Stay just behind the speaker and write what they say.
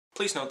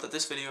Please note that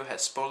this video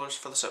has spoilers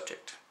for the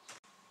subject.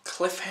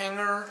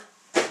 Cliffhanger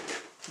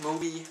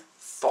movie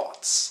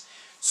thoughts.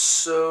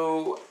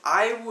 So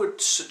I would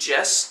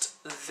suggest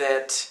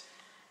that,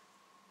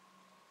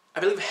 I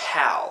believe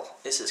Hal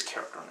is his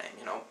character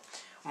name,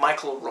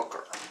 Michael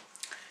Rooker,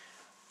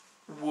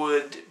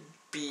 would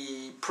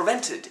be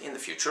prevented in the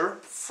future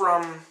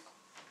from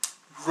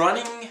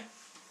running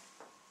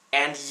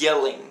and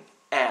yelling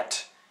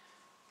at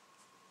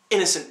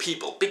innocent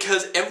people,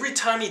 because every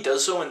time he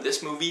does so in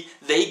this movie,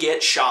 they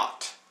get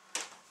shot.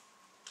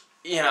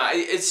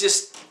 It's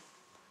just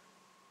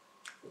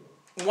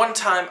one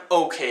time,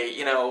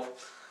 okay,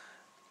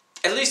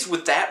 at least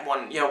with that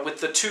one,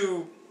 with the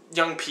two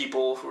young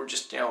people who are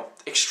just,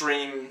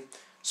 extreme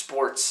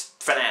sports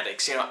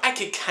fanatics, I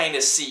could kind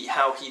of see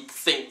how he'd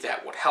think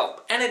that would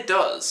help, and it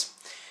does.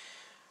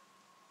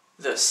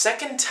 The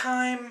second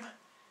time,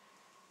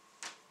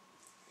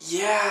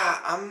 yeah,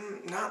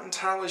 I'm not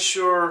entirely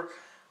sure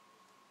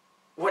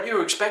what you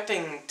were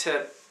expecting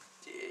to,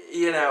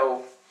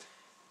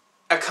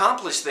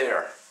 accomplish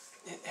there,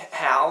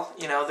 Hal.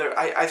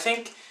 I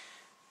think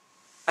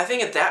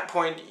at that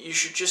point you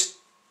should just,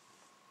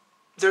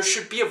 there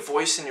should be a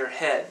voice in your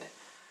head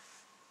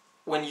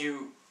when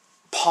you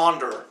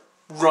ponder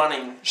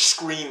running,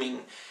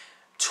 screaming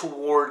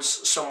towards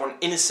someone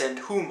innocent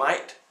who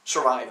might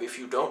survive if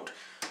you don't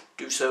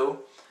do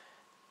so,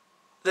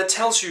 that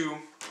tells you,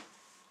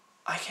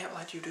 I can't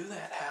let you do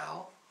that,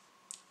 Hal.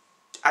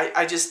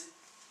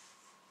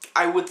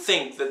 I would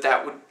think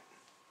that would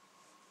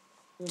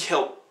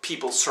help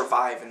people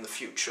survive in the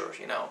future,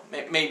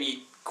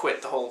 Maybe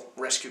quit the whole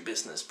rescue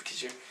business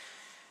because you're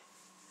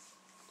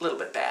a little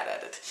bit bad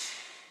at it.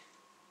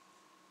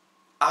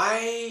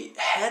 I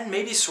had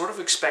maybe sort of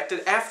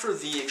expected, after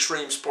the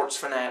extreme sports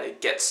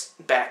fanatic gets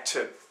back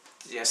to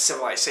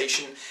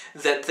civilization,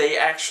 that they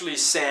actually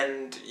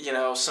send,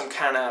 some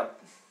kind of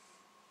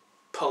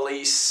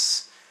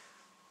police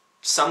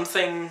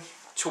something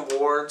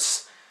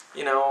towards,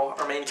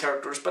 our main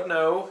characters, but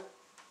no.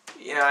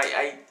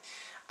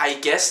 I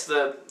guess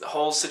the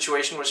whole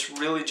situation was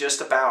really just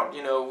about,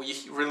 we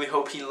really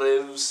hope he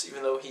lives,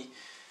 even though he...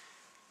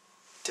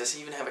 Does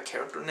he even have a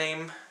character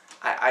name?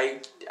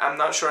 I'm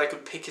not sure I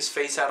could pick his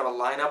face out of a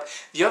lineup.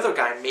 The other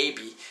guy,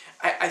 maybe.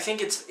 I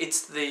think it's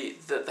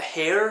the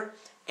hair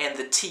and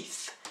the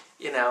teeth.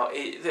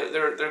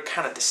 They're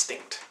kind of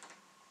distinct.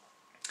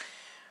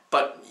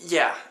 But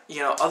yeah,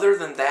 other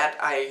than that,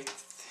 I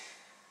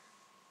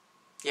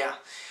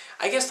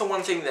guess the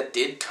one thing that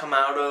did come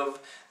out of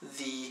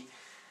the,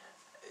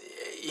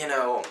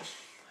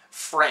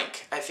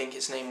 Frank, I think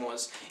his name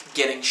was,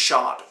 getting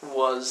shot,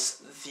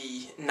 was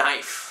the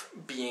knife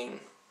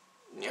being,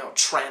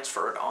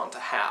 transferred onto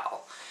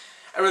Hal.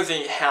 I really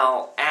think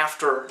Hal,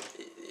 after,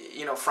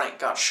 Frank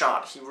got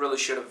shot, he really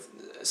should have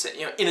said,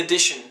 in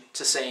addition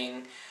to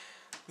saying,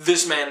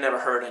 this man never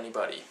hurt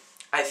anybody,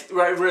 I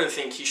really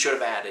think he should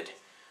have added,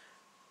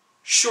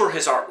 sure,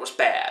 his art was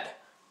bad,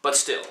 but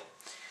still.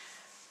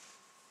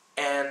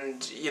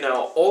 And,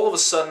 all of a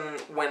sudden,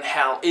 when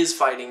Hal is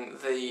fighting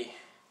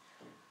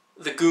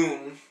the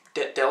goon,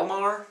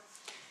 Delmar,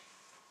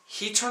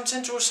 he turns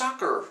into a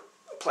soccer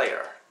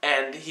player.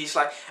 And he's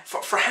like,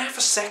 for half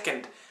a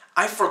second,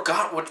 I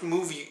forgot what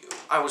movie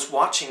I was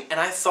watching, and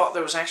I thought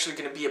there was actually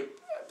going to be a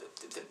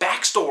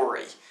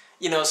backstory,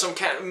 some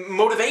kind of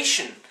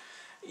motivation.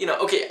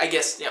 Okay, I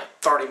guess,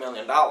 $30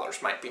 million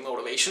might be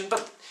motivation,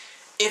 but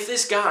if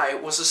this guy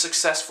was a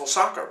successful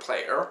soccer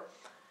player,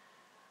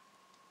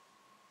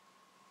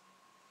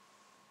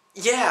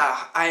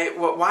 yeah,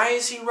 why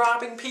is he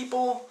robbing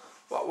people?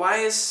 Why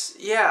is,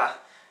 yeah,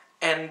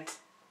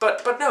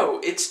 but no,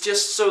 it's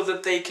just so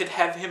that they could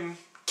have him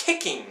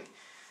kicking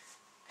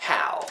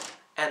Hal,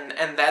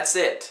 and that's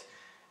it,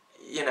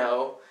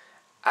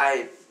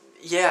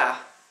 yeah.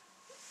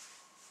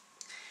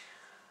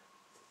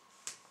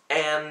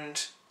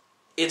 And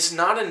it's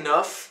not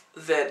enough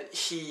that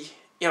he,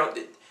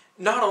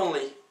 not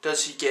only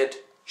does he get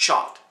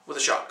shot with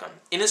a shotgun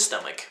in his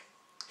stomach,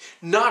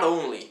 not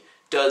only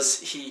does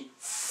he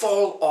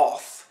fall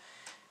off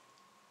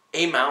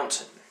a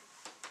mountain,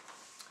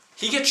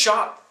 he gets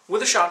shot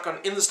with a shotgun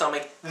in the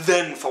stomach,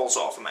 then falls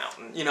off a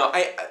mountain.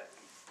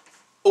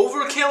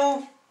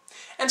 Overkill?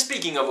 And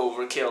speaking of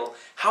overkill,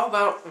 how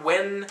about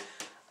when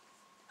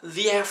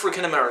the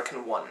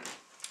African-American one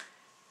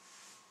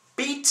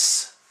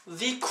beats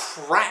the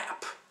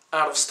crap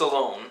out of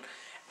Stallone,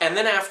 and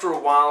then after a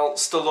while,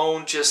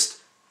 Stallone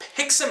just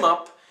picks him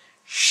up,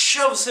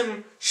 shoves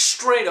him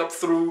straight up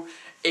through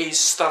a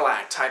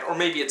stalactite, or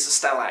maybe it's a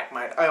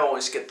stalagmite. I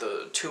always get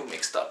the two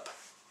mixed up.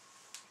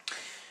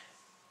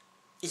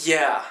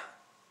 Yeah.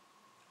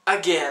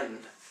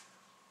 Again,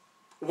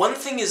 one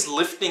thing is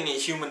lifting a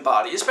human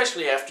body,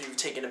 especially after you've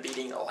taken a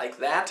beating like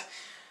that.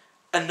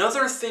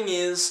 Another thing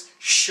is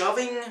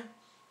shoving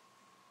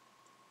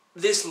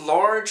this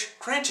large,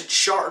 granted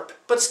sharp,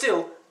 but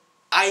still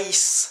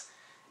ice,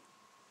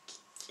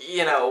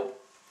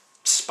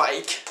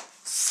 spike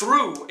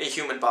through a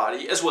human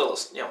body, as well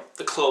as,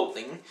 the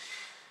clothing.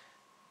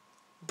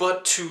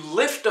 But to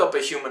lift up a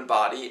human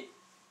body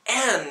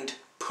and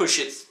push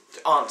it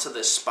onto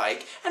this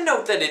spike. And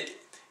note that it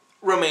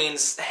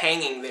remains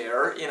hanging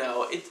there, you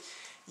know.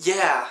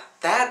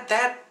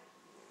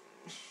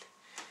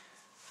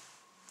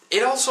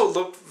 It also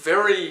looked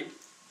very,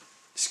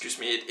 excuse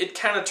me, it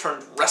kind of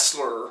turned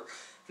wrestler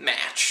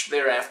match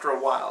there after a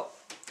while.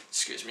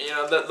 Excuse me, you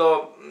know,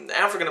 the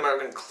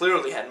African-American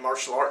clearly had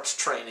martial arts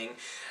training.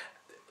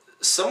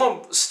 Some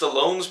of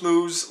Stallone's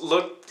moves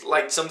looked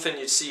like something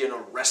you'd see in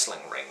a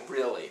wrestling ring,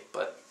 really,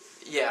 but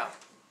yeah.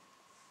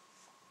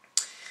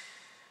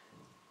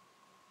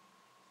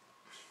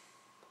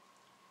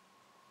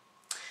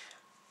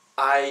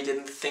 I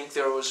didn't think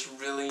there was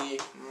really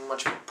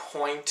much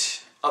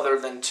point other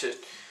than to,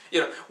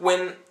 you know,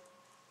 when,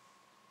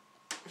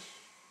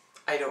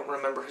 I don't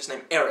remember his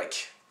name,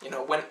 Eric, you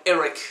know, when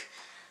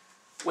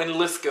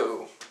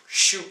Lithgow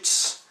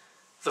shoots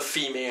the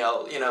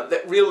female, you know,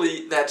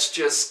 that's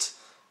just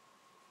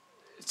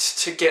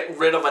to get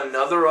rid of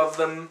another of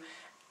them,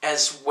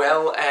 as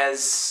well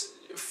as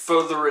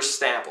further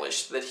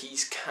establish that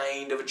he's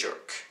kind of a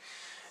jerk.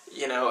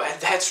 You know, and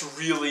that's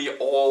really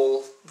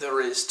all there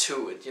is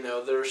to it, you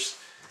know, there's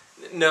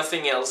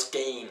nothing else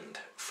gained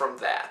from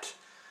that.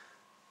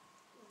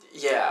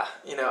 Yeah,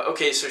 you know,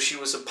 okay, so she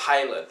was a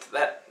pilot.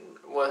 That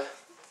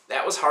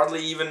was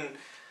hardly even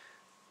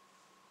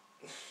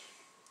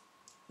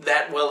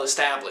that well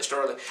established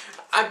early.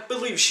 I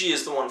believe she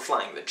is the one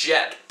flying the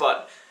jet,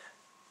 but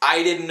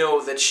I didn't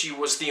know that she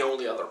was the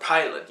only other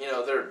pilot. You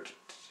know,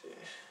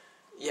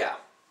 yeah.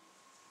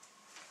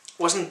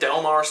 Wasn't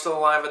Delmar still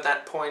alive at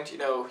that point? You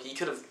know, he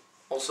could have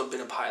also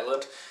been a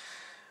pilot.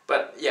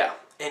 But yeah,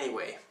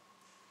 anyway.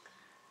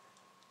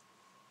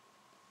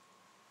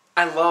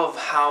 I love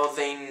how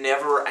they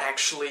never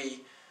actually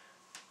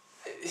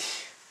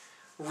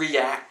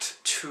react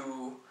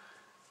to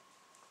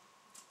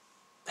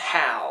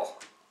Hal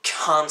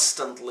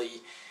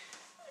constantly,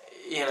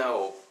 you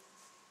know,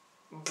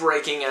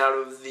 breaking out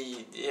of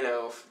the, you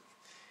know,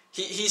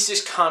 he's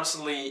just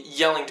constantly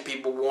yelling to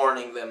people,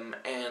 warning them,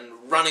 and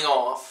running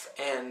off,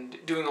 and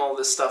doing all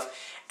this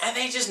stuff, and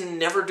they just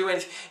never do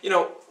anything. You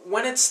know,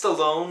 when it's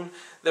Stallone,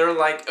 they're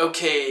like,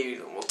 okay,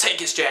 we'll take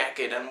his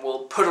jacket, and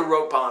we'll put a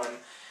rope on him.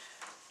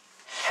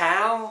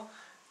 Hal,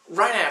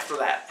 right after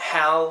that,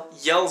 Hal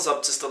yells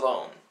up to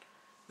Stallone.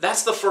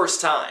 That's the first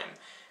time.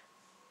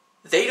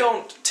 They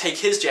don't take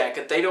his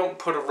jacket, they don't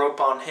put a rope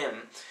on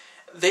him.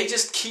 They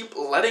just keep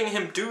letting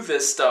him do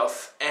this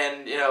stuff,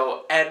 and, you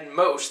know, at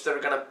most,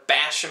 they're gonna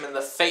bash him in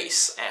the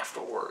face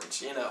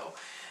afterwards, you know.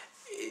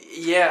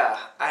 Yeah,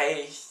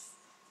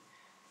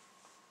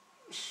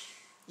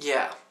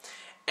 yeah.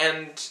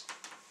 And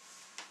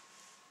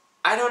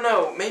I don't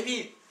know,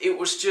 maybe it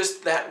was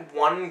just that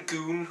one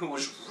goon who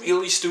was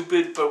really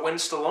stupid, but when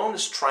Stallone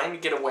is trying to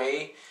get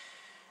away,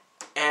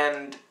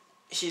 and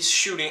he's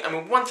shooting, I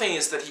mean, one thing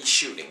is that he's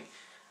shooting.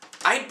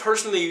 I'd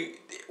personally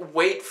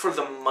wait for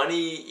the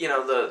money, you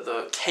know,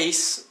 the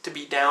case to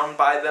be down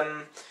by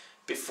them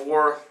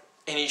before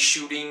any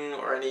shooting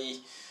or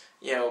any,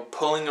 you know,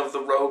 pulling of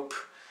the rope.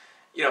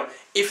 You know,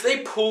 if they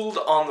pulled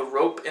on the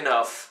rope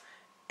enough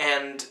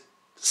and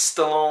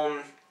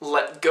Stallone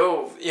let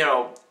go, you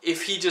know,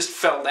 if he just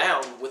fell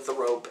down with the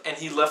rope and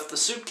he left the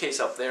suitcase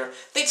up there,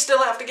 they'd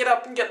still have to get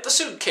up and get the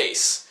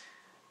suitcase.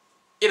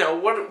 You know,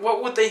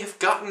 what would they have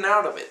gotten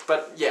out of it?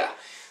 But yeah,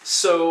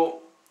 so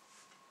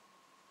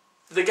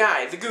the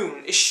guy, the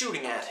goon, is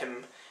shooting at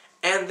him,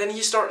 and then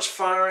he starts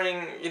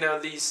firing, you know,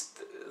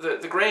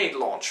 the grenade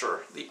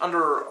launcher, the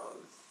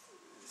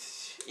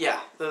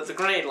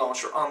grenade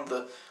launcher on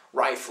the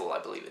rifle, I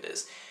believe it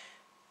is,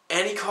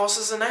 and he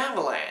causes an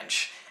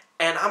avalanche,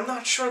 and I'm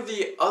not sure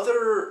the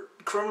other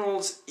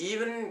criminals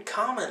even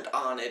comment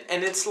on it,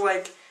 and it's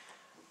like,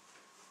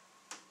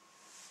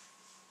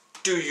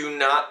 do you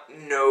not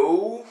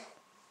know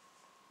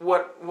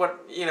what,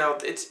 you know,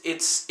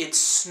 it's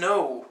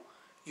snow.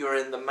 You're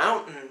in the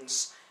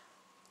mountains,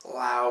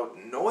 loud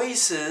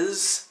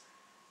noises.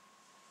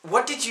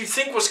 What did you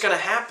think was going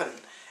to happen?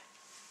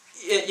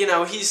 You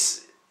know,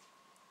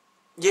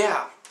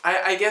 yeah,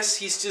 I guess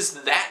he's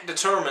just that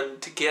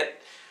determined to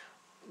get,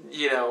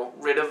 you know,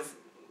 rid of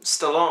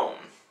Stallone.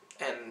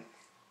 And,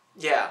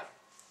 yeah.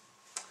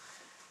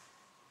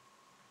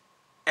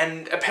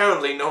 And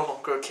apparently no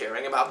longer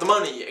caring about the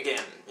money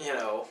again, you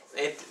know.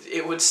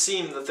 It would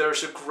seem that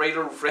there's a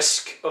greater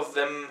risk of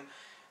them,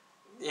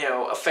 you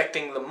know,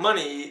 affecting the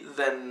money,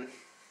 then,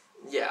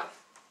 yeah.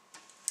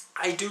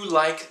 I do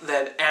like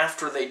that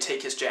after they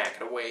take his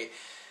jacket away,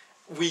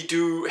 we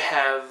do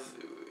have,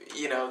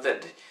 you know,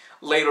 that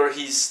later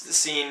he's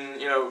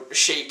seen, you know,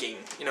 shaking,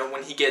 you know,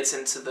 when he gets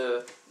into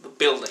the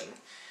building,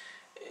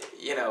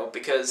 you know,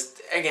 because,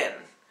 again,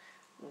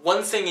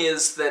 one thing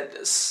is that,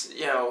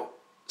 you know,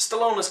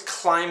 Stallone is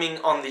climbing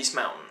on these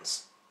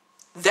mountains.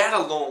 That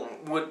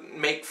alone would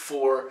make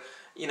for,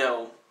 you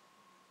know,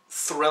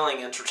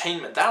 thrilling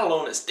entertainment. That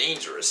alone is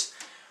dangerous.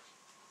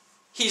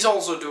 He's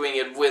also doing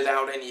it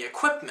without any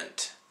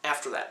equipment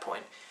after that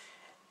point.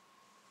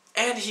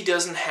 And he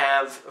doesn't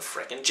have a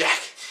frickin'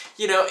 jacket.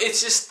 You know,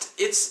 it's just,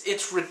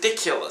 it's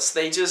ridiculous.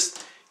 They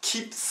just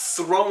keep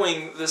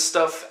throwing this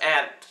stuff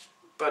at,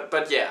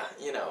 but yeah,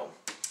 you know.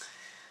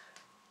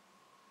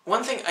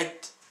 One thing I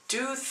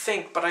do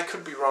think, but I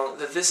could be wrong,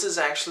 that this is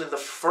actually the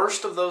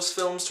first of those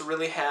films to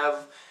really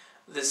have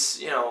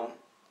this, you know,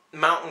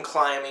 mountain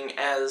climbing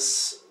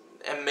as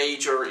a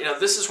major, you know,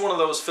 this is one of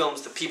those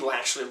films that people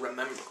actually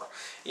remember.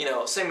 You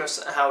know, same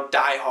as how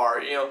Die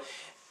Hard, you know,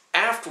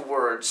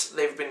 afterwards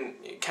they've been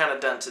kind of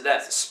done to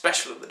death,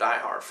 especially the Die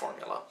Hard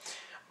formula.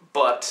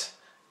 But,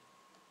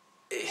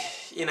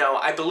 you know,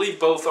 I believe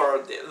both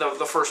are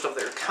the first of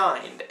their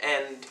kind,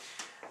 and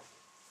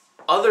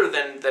other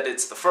than that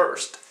it's the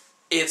first,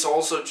 it's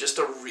also just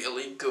a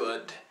really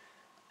good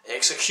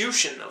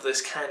execution of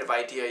this kind of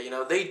idea. You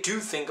know, they do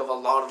think of a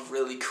lot of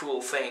really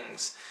cool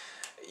things.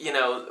 You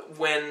know,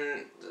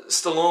 when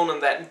Stallone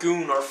and that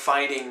goon are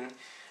fighting,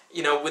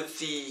 you know, with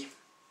the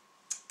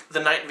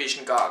night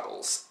vision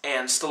goggles,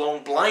 and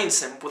Stallone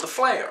blinds him with a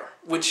flare,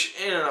 which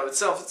in and of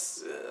itself,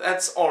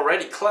 that's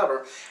already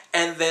clever.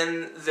 And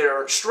then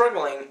they're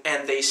struggling,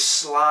 and they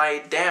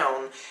slide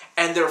down,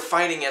 and they're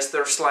fighting as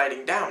they're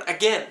sliding down.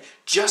 Again,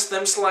 just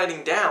them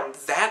sliding down,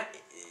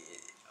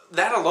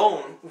 that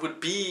alone would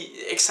be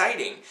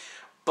exciting.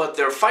 But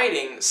they're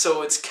fighting,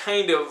 so it's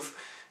kind of,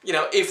 you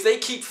know, if they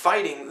keep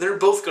fighting, they're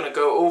both going to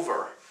go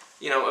over,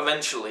 you know,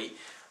 eventually.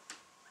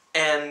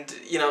 And,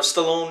 you know,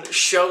 Stallone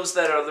shoves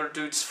that other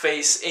dude's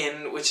face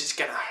in, which is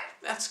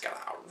that's gonna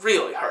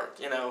really hurt,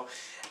 you know.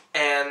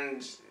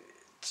 And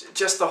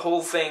just the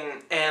whole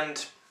thing,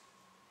 and,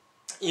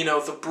 you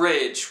know, the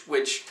bridge,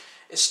 which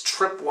is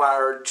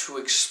tripwired to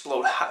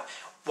explode.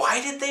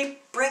 Why did they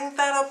bring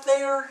that up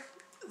there?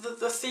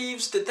 The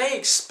thieves, did they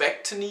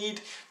expect to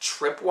need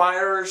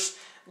tripwires,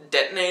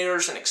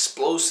 detonators, and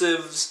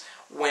explosives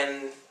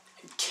when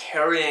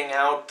carrying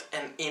out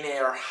an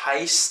in-air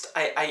heist?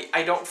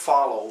 I don't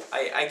follow.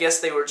 I guess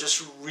they were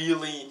just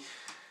really...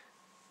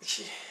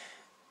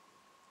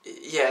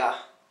 Yeah.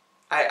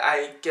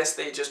 I guess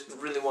they just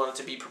really wanted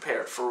to be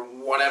prepared for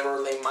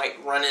whatever they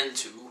might run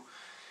into.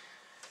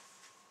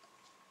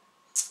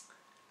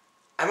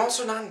 I'm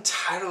also not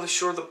entirely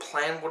sure the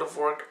plan would have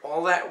worked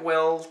all that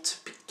well to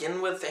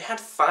begin with. They had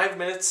 5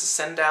 minutes to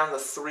send down the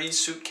 3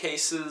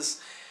 suitcases.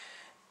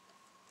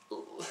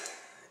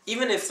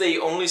 Even if they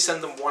only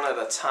send them one at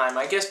a time,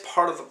 I guess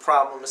part of the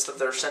problem is that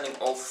they're sending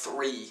all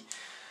 3.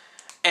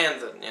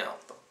 And the, you know,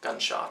 the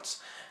gunshots.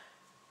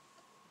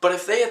 But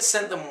if they had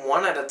sent them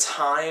one at a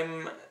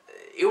time,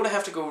 it would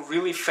have to go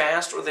really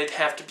fast, or they'd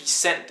have to be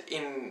sent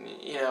in,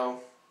 you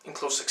know, in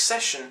close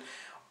succession,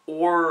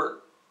 or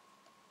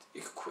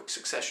quick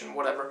succession,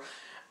 whatever,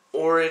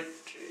 or it,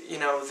 you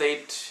know,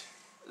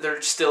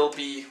 there'd still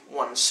be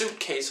one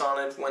suitcase on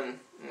it when,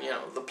 you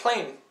know, the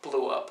plane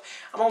blew up.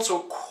 I'm also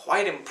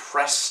quite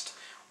impressed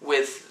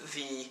with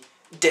the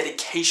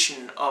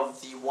dedication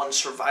of the one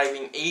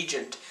surviving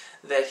agent,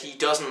 that he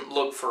doesn't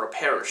look for a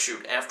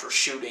parachute after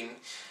shooting,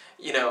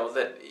 you know,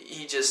 that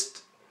he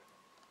just,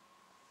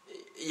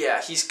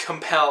 yeah, he's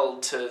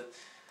compelled to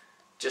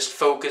just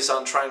focus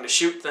on trying to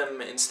shoot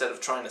them instead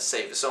of trying to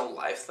save his own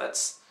life.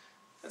 That's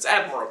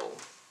admirable.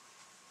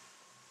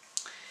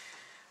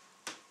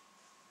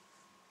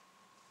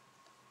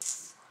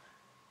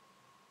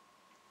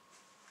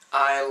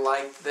 I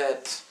like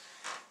that,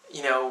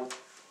 you know,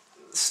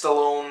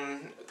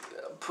 Stallone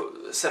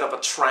set up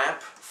a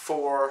trap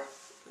for,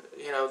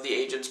 you know, the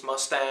agent's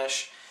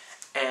mustache,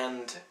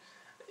 and,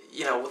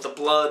 you know, with the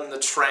blood and the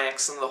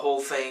tracks and the whole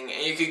thing,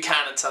 and you could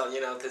kind of tell,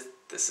 you know,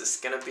 this is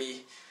gonna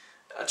be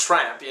a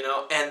trap, you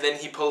know, and then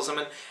he pulls him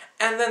in,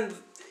 and then,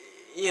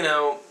 you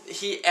know,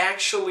 he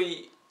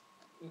actually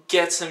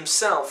gets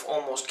himself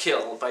almost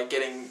killed by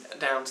getting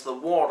down to the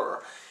water,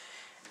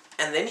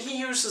 and then he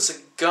uses a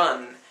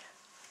gun.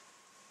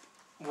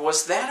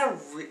 Was that a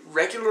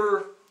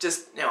regular,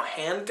 just, you know,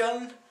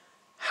 handgun?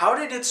 How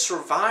did it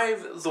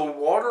survive the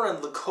water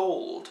and the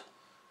cold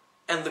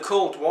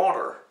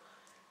water?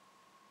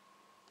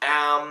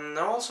 I'm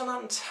also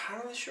not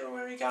entirely sure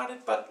where he got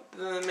it, but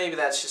maybe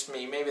that's just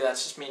me. Maybe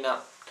that's just me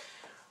not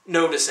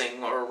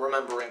noticing or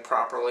remembering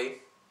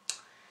properly.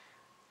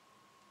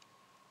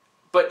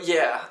 But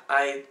yeah,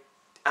 I'm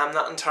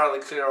not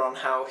entirely clear on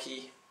how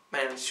he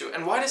managed to.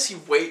 And why does he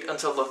wait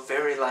until the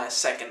very last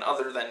second,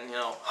 other than, you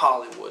know,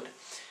 Hollywood?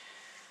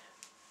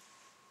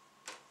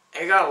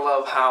 I gotta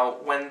love how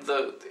when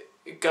the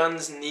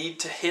guns need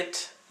to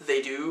hit,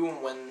 they do,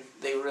 and when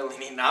they really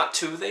need not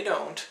to, they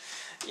don't.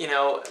 You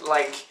know,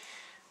 like,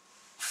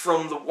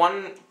 from the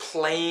one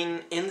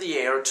plane in the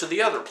air to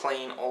the other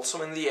plane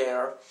also in the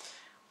air,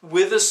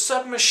 with a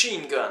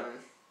submachine gun,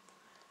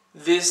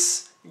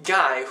 this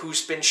guy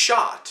who's been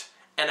shot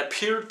and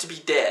appeared to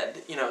be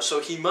dead, you know, so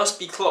he must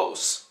be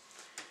close.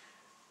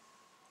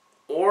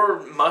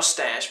 Or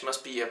mustache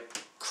must be a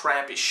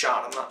crappy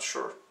shot, I'm not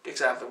sure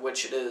exactly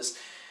which it is.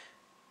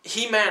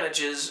 He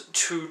manages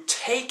to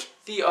take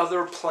the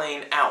other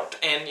plane out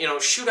and, you know,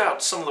 shoot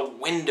out some of the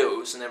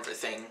windows and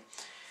everything.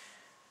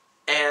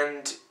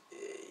 And,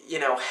 you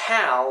know,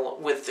 Hal,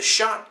 with the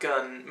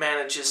shotgun,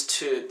 manages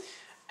to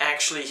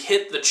actually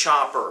hit the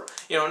chopper,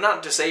 you know,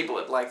 not disable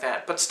it like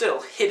that, but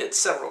still hit it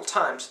several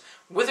times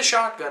with a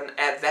shotgun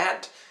at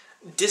that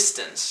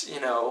distance, you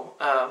know,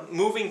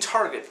 moving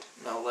target,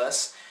 no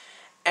less.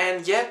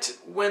 And yet,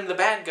 when the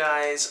bad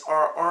guys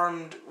are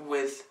armed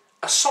with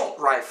assault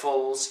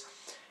rifles,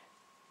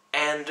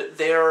 and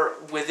they're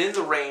within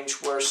the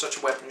range where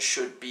such weapons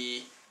should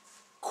be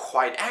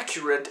quite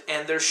accurate,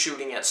 and they're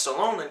shooting at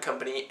Stallone and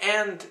company,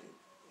 and,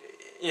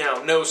 you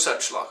know, no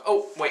such luck.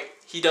 Oh, wait,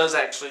 he does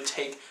actually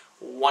take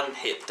one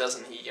hit,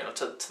 doesn't he, you know,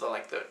 to the,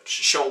 like, the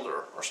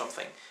shoulder or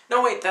something.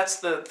 No, wait, that's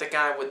the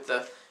guy with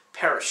the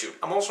parachute.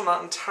 I'm also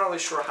not entirely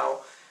sure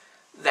how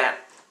that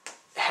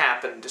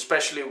happened,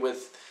 especially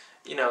with,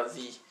 you know,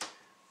 the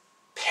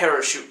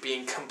parachute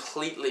being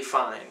completely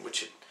fine,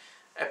 which it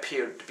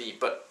appeared to be,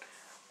 but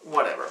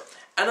whatever.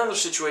 Another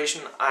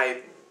situation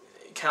I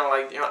kind of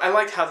like, you know, I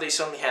liked how they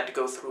suddenly had to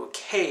go through a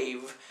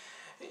cave,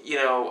 you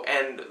know,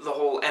 and the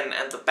whole,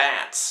 and the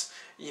bats,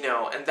 you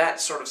know, and that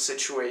sort of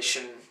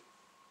situation,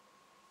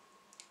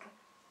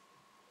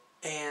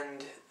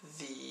 and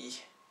the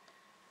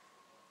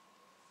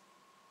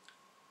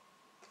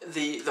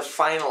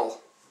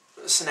final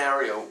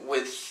scenario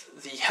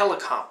with the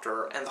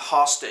helicopter and the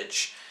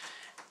hostage,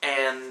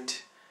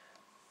 and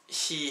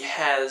he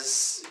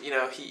has, you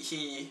know,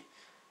 he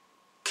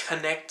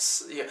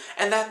connects, you know,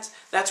 and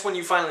that's when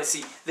you finally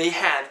see they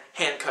had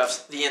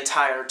handcuffs the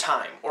entire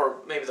time, or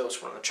maybe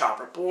those were in the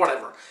chopper, but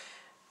whatever.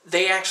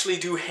 They actually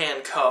do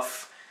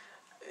handcuff,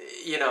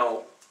 you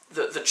know,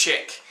 the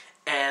chick,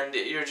 and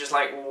you're just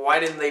like, why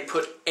didn't they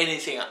put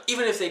anything on,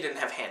 even if they didn't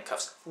have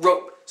handcuffs,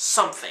 rope,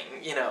 something,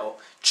 you know,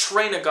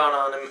 train a gun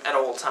on him at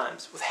all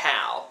times with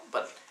Hal,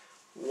 but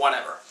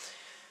whatever.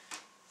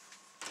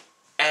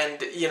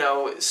 And, you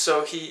know,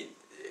 so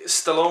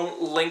Stallone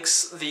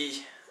links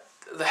the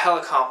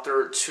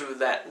helicopter to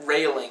that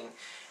railing,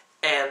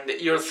 and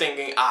you're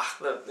thinking,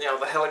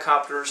 the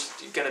helicopter's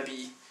gonna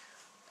be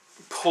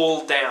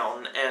pulled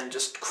down and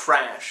just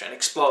crash and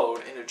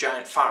explode in a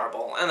giant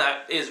fireball, and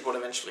that is what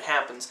eventually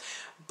happens.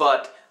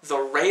 But the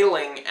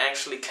railing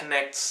actually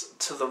connects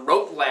to the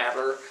rope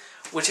ladder,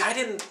 which I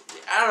don't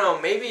know,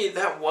 maybe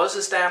that was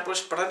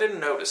established, but I didn't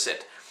notice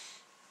it.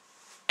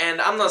 And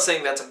I'm not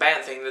saying that's a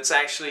bad thing, that's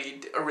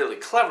actually a really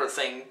clever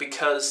thing,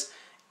 because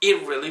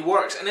it really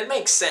works, and it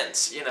makes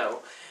sense, you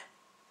know.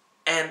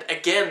 And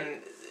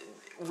again,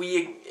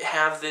 we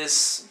have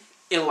this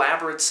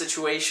elaborate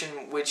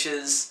situation which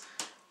is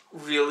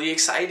really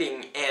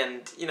exciting,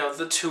 and, you know,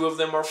 the two of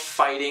them are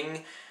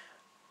fighting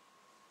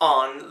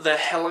on the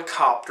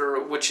helicopter,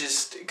 which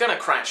is gonna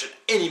crash at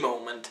any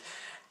moment,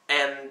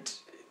 and,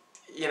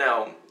 you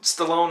know,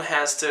 Stallone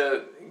has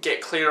to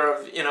get clear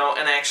of, you know,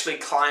 and actually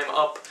climb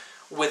up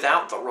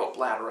without the rope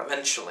ladder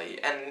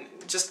eventually, and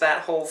just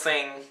that whole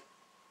thing,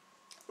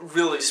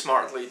 really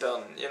smartly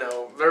done, you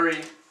know,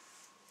 very,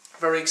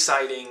 very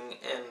exciting,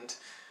 and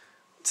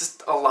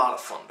just a lot of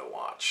fun to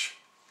watch.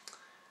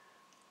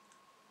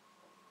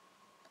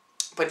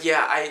 But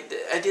yeah,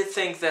 I did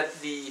think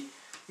that the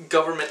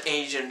government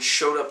agent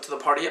showed up to the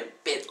party a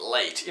bit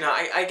late. You know,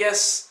 I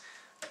guess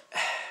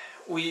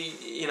we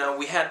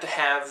had to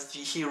have the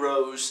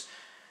heroes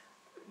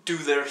do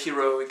their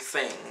heroic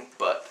thing,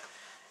 but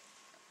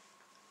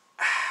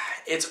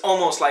it's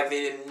almost like they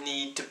didn't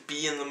need to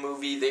be in the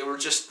movie. They were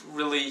just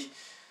really,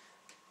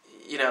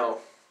 you know,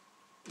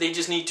 they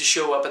just need to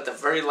show up at the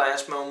very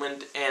last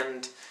moment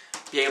and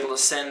be able to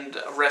send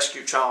a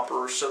rescue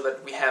chopper so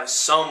that we have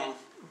some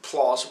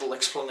plausible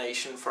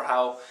explanation for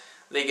how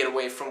they get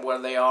away from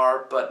where they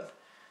are. But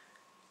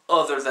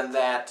other than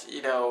that,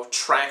 you know,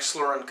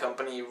 Traxler and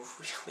company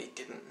really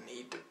didn't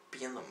need to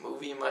be in the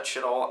movie much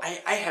at all.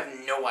 I have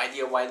no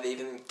idea why they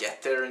didn't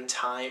get there in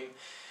time,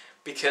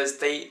 because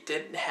they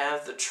didn't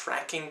have the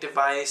tracking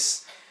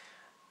device.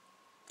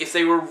 If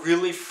they were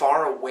really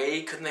far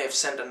away, couldn't they have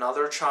sent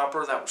another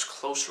chopper that was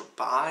closer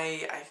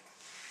by?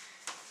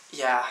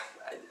 Yeah,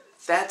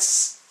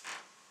 that's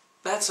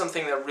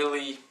something that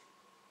really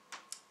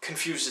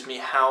confuses me,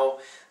 how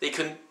they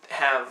couldn't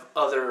have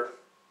other,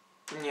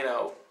 you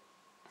know,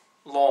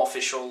 law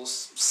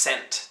officials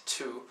sent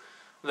to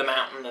the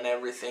mountain and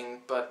everything,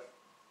 but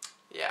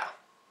yeah.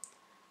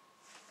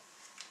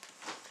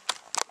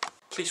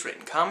 Please rate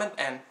and comment,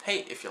 and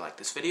hey, if you like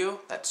this video,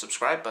 that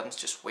subscribe button's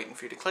just waiting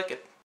for you to click it.